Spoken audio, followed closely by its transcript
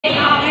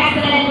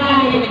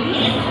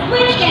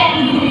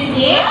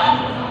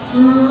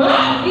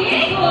Rocky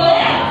lips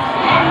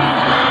and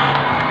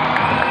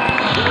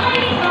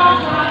shiny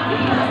front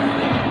fingers.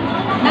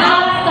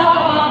 Now let's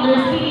talk about their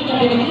speech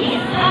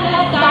abilities and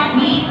let's start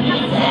with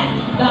Princess,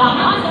 the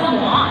handsome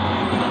one.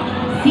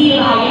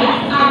 Sea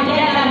lions are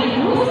generally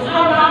cruise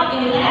around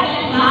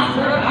 11 miles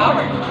per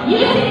hour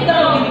using the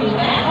long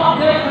movement of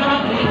their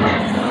front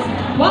flippers,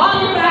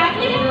 while their back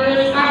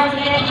flippers are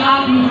stretched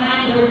out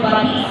behind their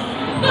bodies,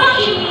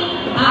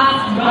 functioning as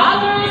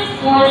rudders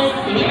for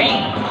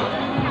steering.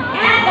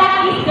 And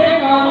that is their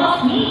normal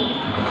speed.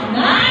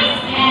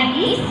 Nice and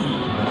easy.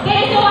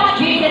 Okay, so what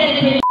tricks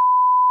did it?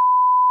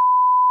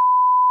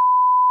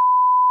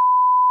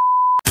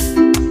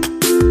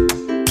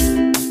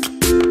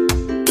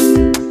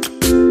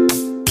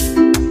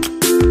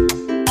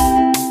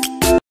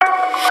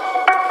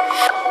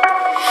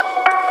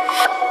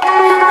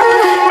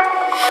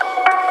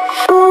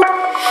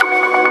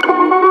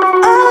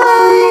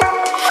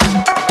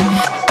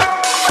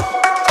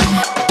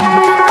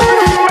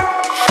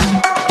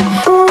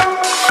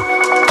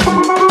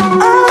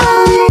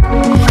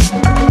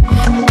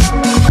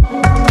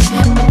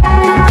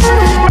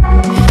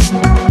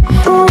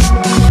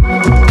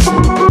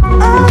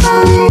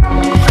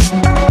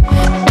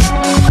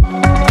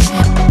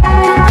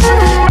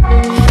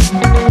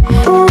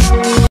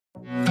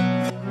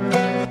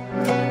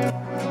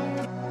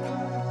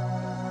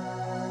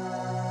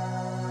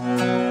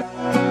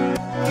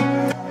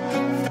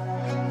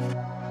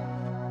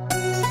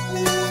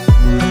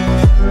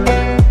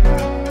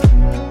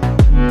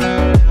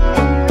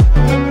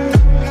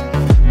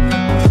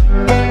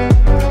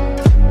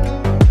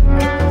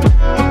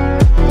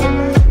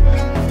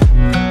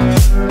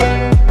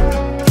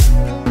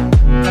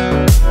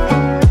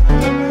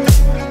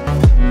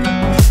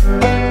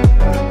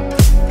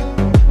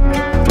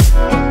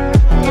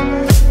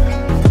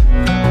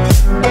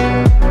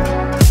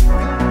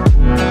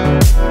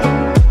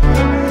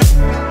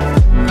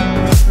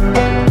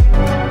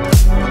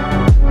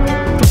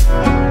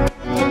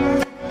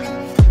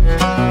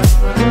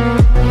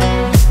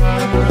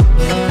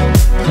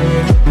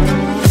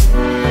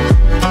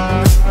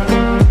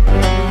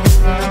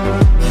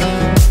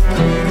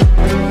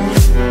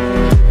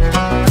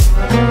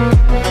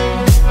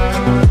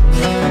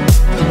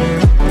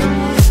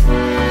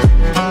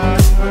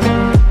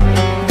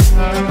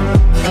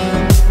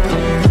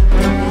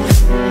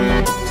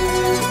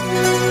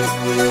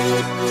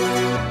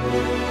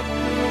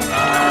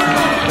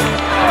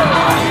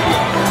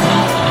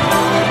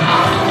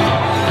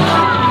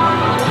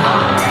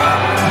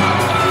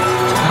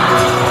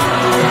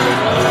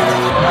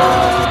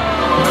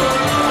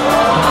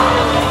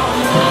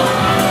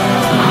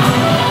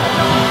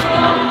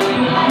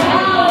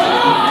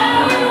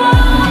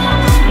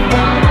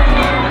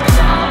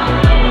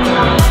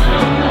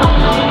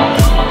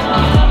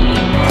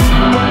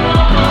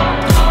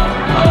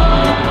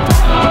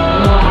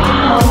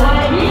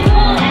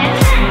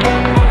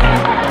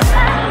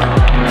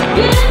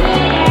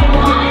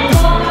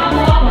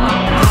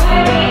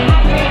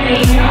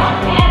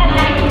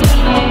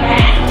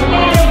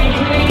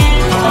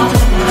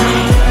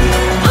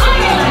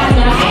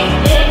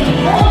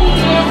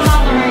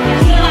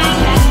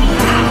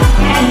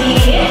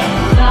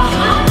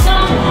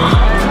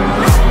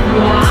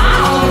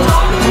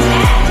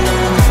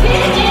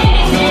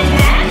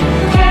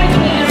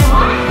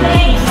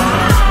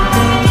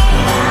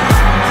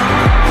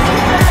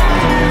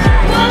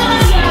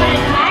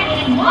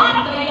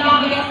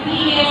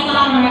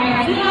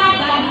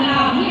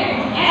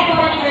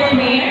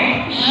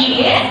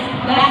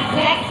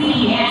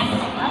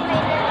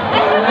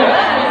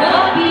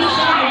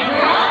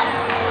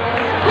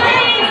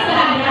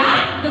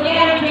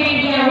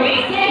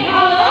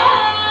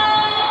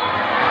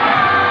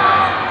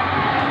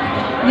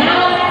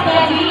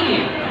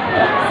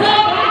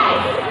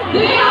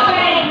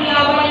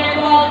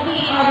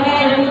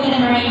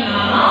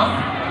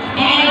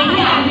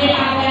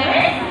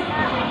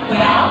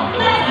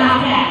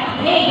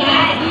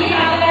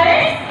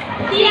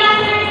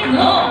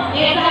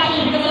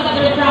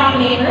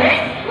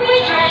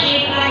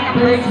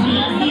 Bird's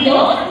feet, see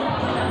those?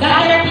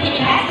 Gather to the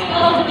chest,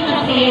 also to the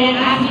tail, and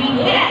as we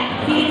do that,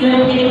 see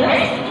their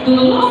flippers to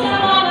look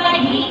along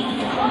like these.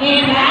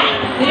 In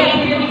fact, they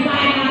appear to be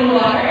flying on the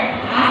water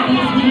as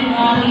they swim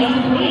on place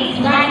to place,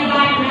 riding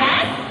like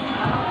rats.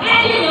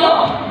 And you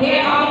know,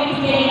 they're always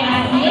getting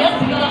as seals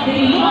because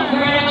they look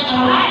very much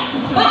alike.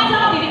 But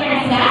some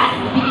difference that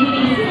between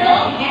the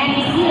seal and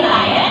the sea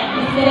lion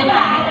is the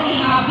fact that they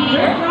have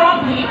bigger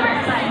front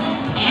flippers.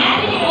 And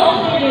they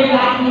also their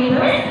back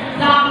flippers,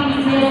 some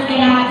seals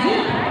cannot do.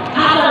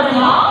 As a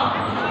result,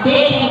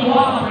 they can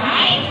walk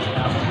right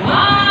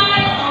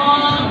while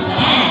on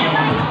land.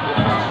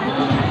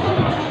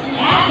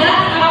 And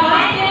that's our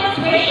live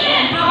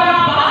demonstration of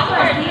our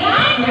buzzwords, the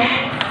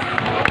diagrams.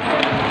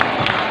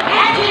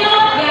 And you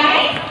know,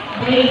 guys,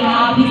 they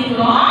have this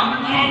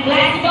long and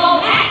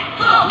flexible neck.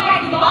 How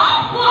flexible?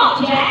 Well,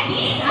 check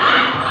this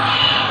out.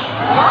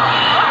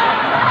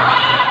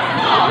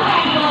 So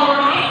flexible,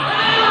 right?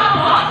 Our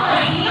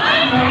buzzwords, the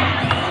diagrams.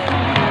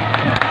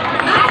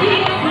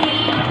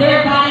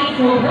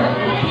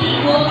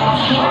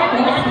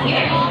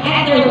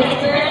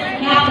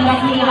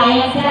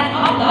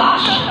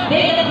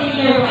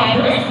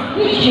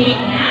 straight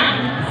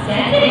down,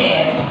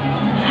 sensitive.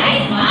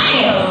 Nice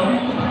smile.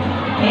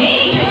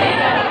 Hey,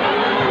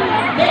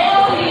 they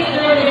also use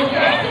their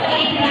whiskers to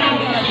aid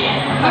navigation,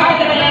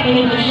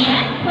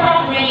 vision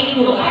from rain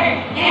to water,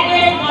 and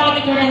their small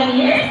external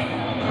ears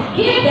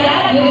give them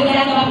a good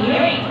sense of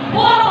hearing.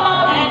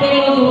 Formal and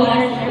below the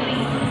water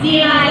surface.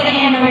 Sea lions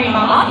and marine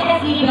mammals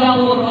can see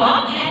double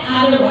rock and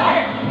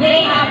underwater.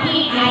 They have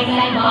keen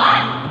eyesight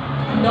but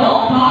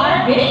no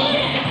color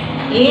vision.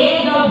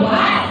 In the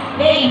wild,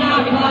 they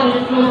have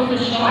colors close to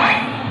shore,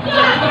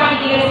 not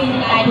particularly in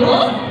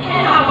titles,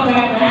 and have a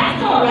preference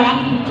for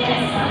rocky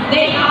beaches.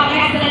 They have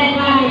excellent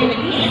climate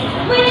abilities,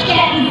 which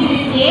can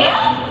easily sail,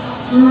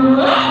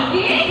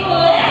 rocky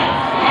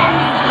cliffs, and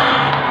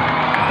design.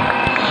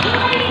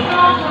 Showing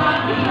strong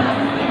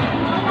rivers.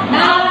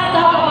 Now let's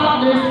talk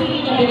about their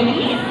speech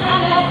abilities, and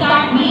let's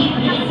start with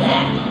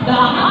Princess, the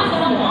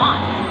handsome one.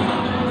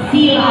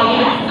 Sea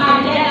lions are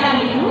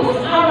generally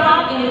cruise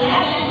around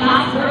 11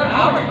 miles per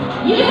hour,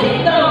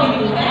 using the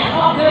movement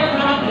of their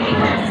front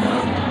flippers,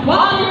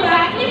 while their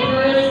back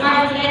flippers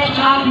are stretched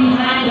out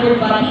behind their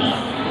bodies,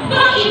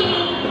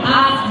 functioning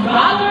as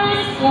rudders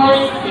for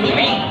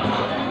steering.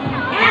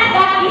 And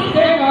that is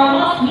their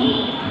normal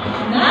speed.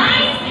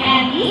 Nice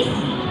and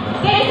easy.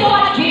 They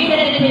don't drink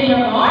it in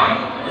your arm.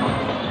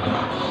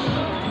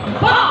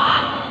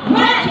 But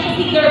when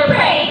chasing their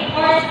prey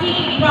or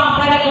escaping from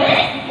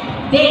predators,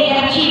 they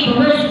can achieve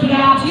velocity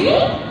up to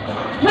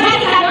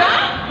 27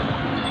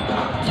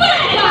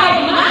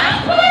 miles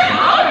per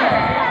hour.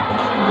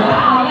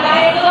 Wow, that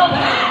is so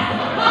fast.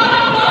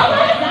 How about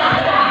for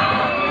Sandra?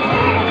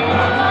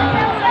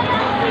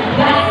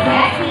 That's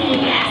sexy,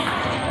 yes.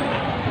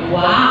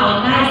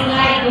 Wow, nice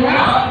light,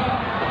 girl.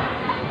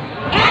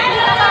 And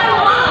the other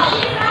one,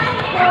 she's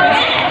asking for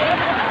it.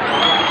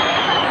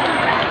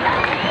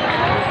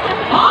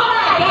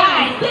 Alright,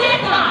 guys, this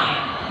time,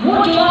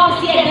 would you love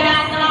to see a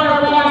dance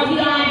number with our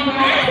feline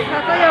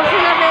friends?